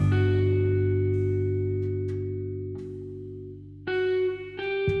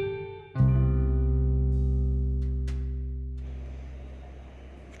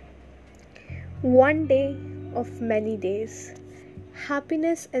One day of many days,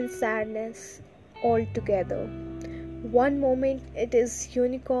 happiness and sadness all together. One moment it is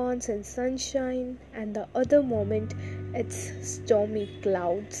unicorns and sunshine, and the other moment it's stormy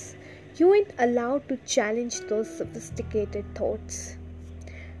clouds. You ain't allowed to challenge those sophisticated thoughts.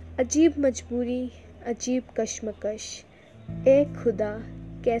 अजीब मजबूरी, अजीब कश्मकश, ए खुदा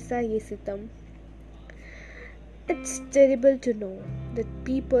कैसा ये सितम. It's terrible to know that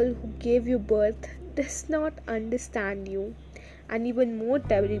people who gave you birth does not understand you, and even more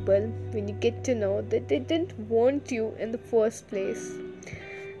terrible when you get to know that they didn't want you in the first place.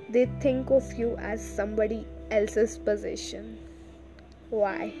 They think of you as somebody else's possession.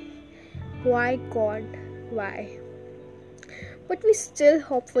 Why? Why, God? Why? But we still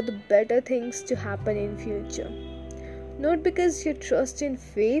hope for the better things to happen in future. Not because you trust in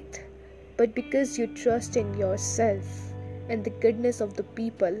faith, but because you trust in yourself and the goodness of the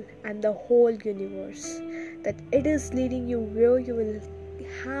people and the whole universe, that it is leading you where you will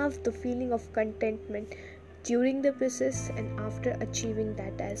have the feeling of contentment during the process and after achieving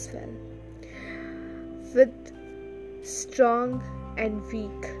that as well. With strong and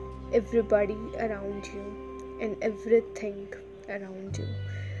weak, everybody around you and everything around you.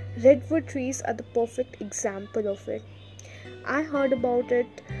 Redwood trees are the perfect example of it. I heard about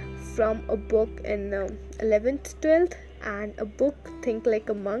it from a book in 11th, 12th, and a book Think Like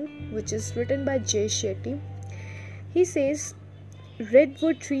a Monk, which is written by Jay Shetty. He says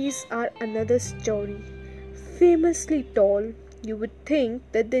redwood trees are another story. Famously tall, you would think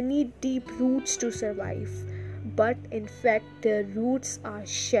that they need deep roots to survive, but in fact their roots are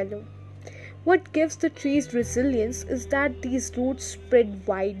shallow. What gives the trees resilience is that these roots spread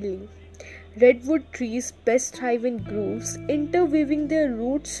widely. Redwood trees best thrive in grooves, interweaving their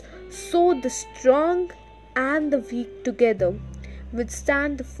roots so the strong and the weak together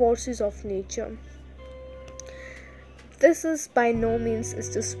withstand the forces of nature. This is by no means is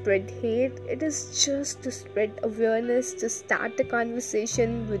to spread hate, it is just to spread awareness, to start a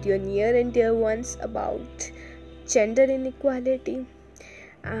conversation with your near and dear ones about gender inequality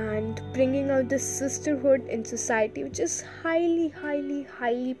and bringing out this sisterhood in society, which is highly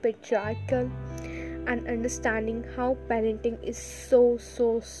patriarchal, and understanding how parenting is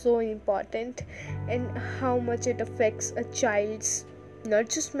so important and how much it affects a child's not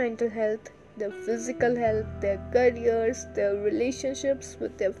just mental health, their physical health, their careers, their relationships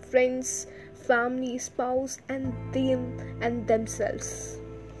with their friends, family, spouse, and them and themselves.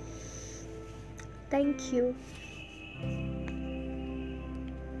 Thank you.